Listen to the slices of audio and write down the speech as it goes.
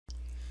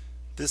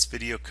This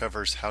video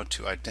covers how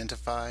to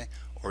identify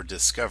or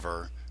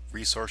discover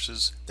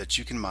resources that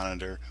you can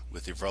monitor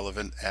with the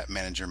relevant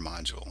AppManager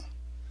module.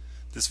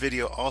 This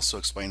video also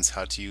explains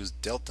how to use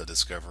Delta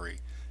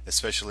Discovery,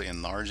 especially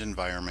in large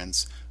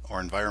environments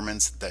or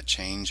environments that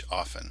change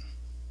often.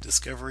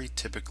 Discovery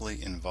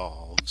typically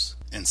involves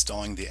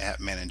installing the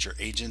AppManager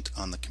agent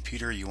on the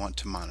computer you want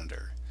to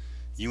monitor.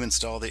 You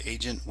install the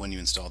agent when you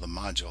install the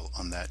module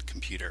on that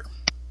computer.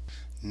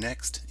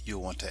 Next,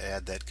 you'll want to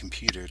add that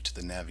computer to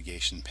the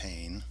navigation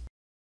pane.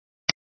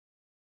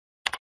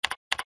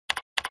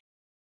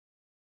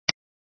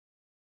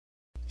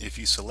 If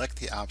you select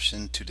the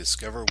option to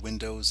discover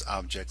Windows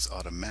objects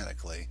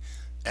automatically,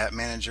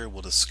 AppManager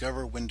will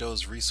discover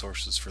Windows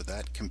resources for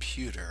that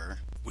computer,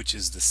 which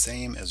is the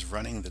same as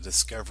running the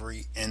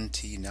Discovery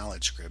NT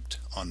knowledge script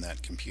on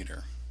that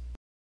computer.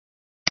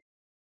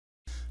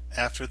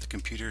 After the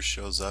computer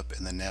shows up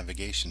in the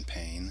navigation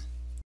pane,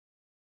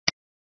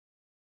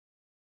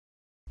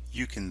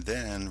 you can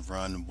then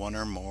run one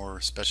or more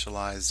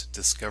specialized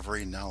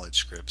Discovery knowledge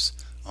scripts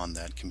on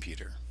that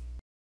computer.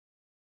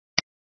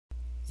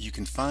 You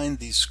can find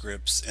these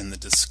scripts in the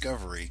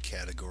Discovery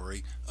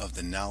category of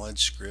the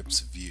Knowledge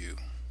Scripts view.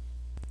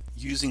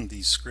 Using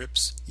these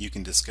scripts, you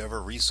can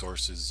discover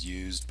resources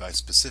used by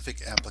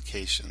specific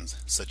applications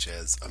such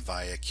as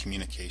Avaya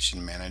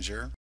Communication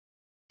Manager,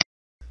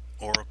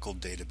 Oracle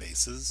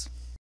databases,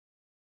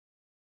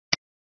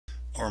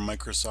 or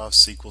Microsoft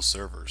SQL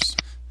servers.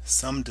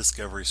 Some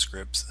discovery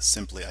scripts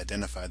simply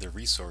identify the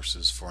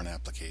resources for an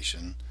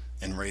application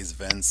and raise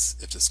events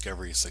if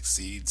discovery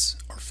succeeds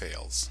or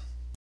fails.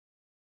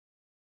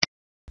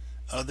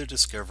 Other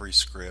discovery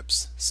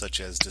scripts, such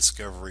as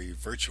Discovery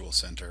Virtual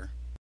Center,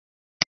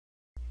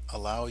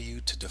 allow you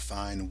to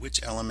define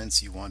which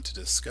elements you want to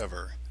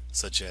discover,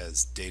 such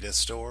as data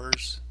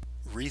stores,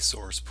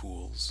 resource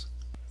pools,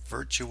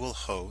 virtual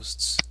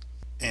hosts,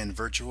 and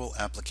virtual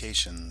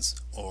applications,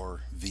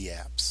 or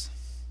VApps.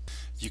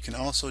 You can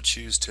also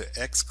choose to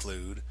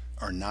exclude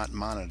or not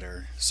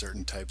monitor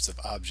certain types of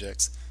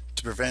objects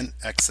to prevent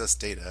excess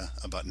data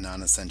about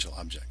non-essential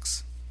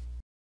objects.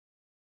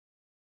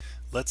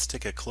 Let's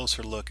take a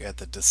closer look at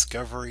the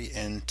Discovery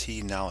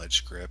NT knowledge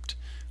script,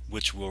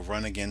 which will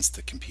run against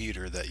the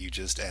computer that you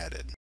just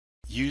added.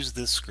 Use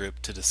this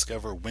script to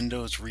discover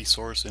Windows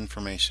resource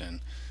information,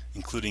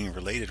 including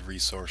related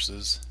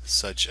resources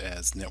such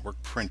as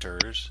network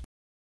printers,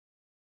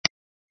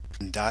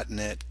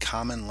 .NET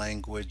Common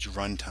Language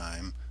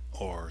Runtime,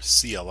 or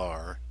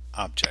CLR,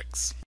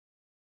 objects.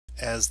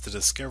 As the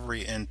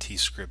Discovery NT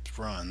script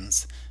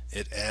runs,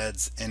 it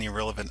adds any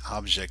relevant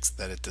objects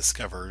that it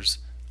discovers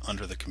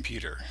under the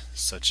computer,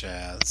 such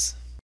as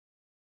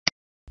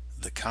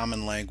the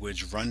Common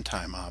Language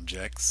Runtime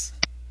objects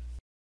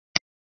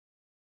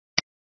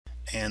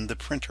and the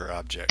printer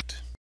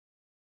object.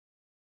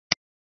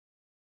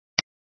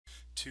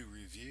 To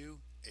review,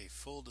 a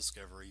full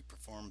discovery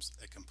performs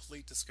a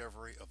complete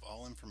discovery of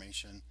all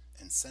information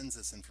and sends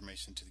this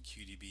information to the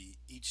QDB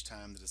each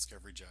time the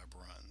discovery job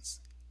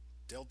runs.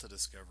 Delta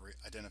Discovery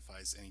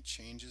identifies any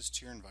changes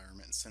to your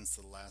environment since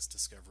the last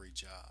discovery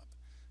job.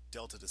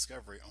 Delta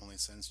Discovery only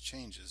sends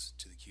changes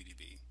to the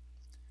QDB.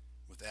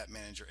 With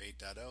AppManager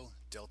 8.0,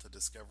 Delta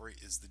Discovery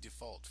is the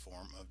default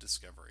form of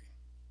discovery.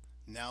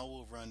 Now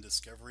we'll run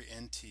Discovery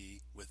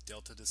NT with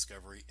Delta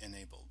Discovery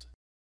enabled.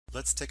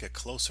 Let's take a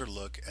closer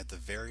look at the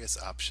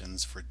various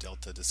options for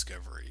Delta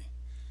Discovery.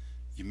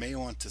 You may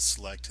want to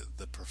select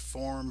the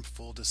Perform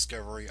Full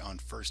Discovery on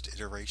First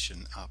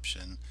Iteration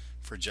option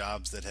for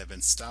jobs that have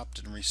been stopped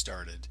and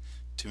restarted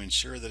to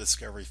ensure the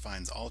discovery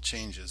finds all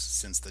changes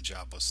since the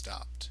job was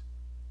stopped.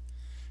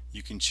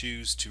 You can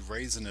choose to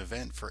raise an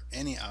event for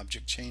any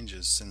object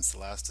changes since the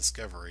last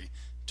discovery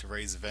to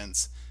raise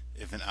events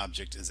if an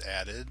object is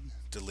added,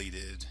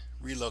 deleted,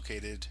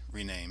 relocated,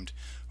 renamed,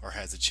 or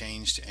has a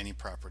change to any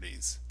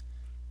properties.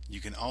 You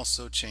can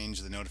also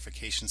change the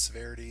notification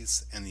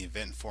severities and the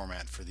event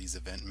format for these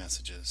event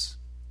messages.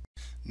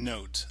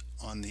 Note,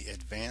 on the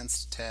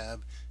Advanced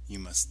tab, you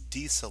must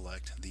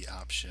deselect the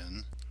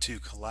option to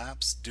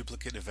collapse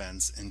duplicate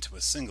events into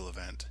a single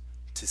event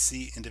to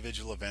see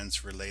individual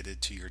events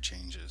related to your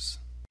changes.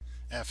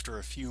 After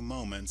a few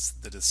moments,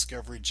 the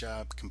discovery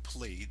job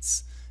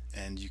completes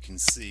and you can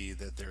see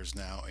that there's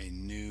now a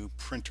new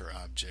printer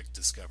object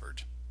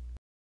discovered.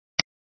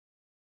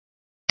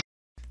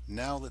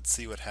 Now let's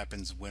see what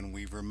happens when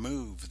we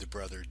remove the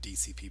Brother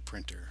DCP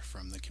printer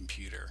from the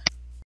computer.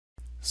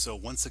 So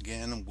once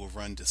again, we'll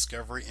run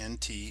Discovery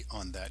NT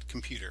on that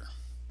computer.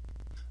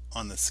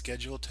 On the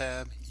Schedule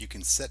tab, you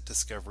can set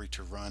discovery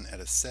to run at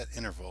a set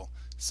interval,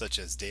 such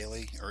as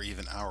daily or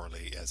even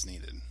hourly as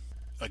needed.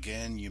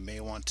 Again, you may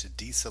want to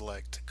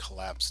deselect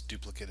collapse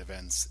duplicate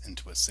events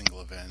into a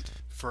single event.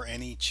 For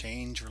any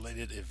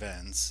change-related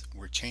events,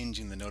 we're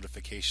changing the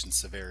notification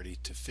severity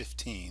to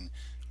 15,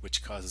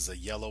 which causes a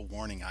yellow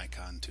warning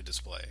icon to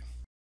display.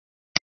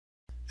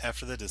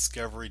 After the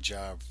discovery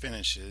job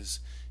finishes,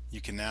 you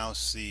can now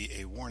see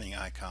a warning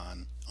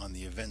icon on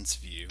the Events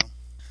view.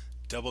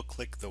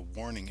 Double-click the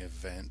warning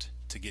event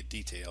to get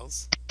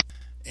details.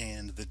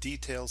 And the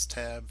Details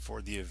tab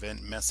for the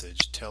event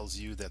message tells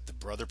you that the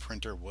brother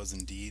printer was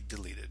indeed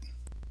deleted.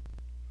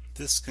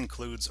 This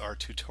concludes our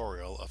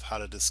tutorial of how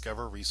to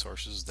discover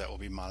resources that will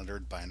be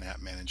monitored by an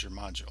AppManager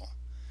module.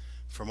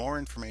 For more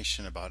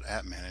information about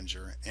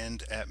AppManager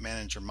and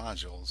AppManager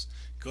modules,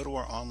 go to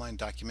our online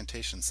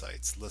documentation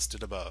sites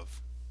listed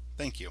above.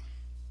 Thank you.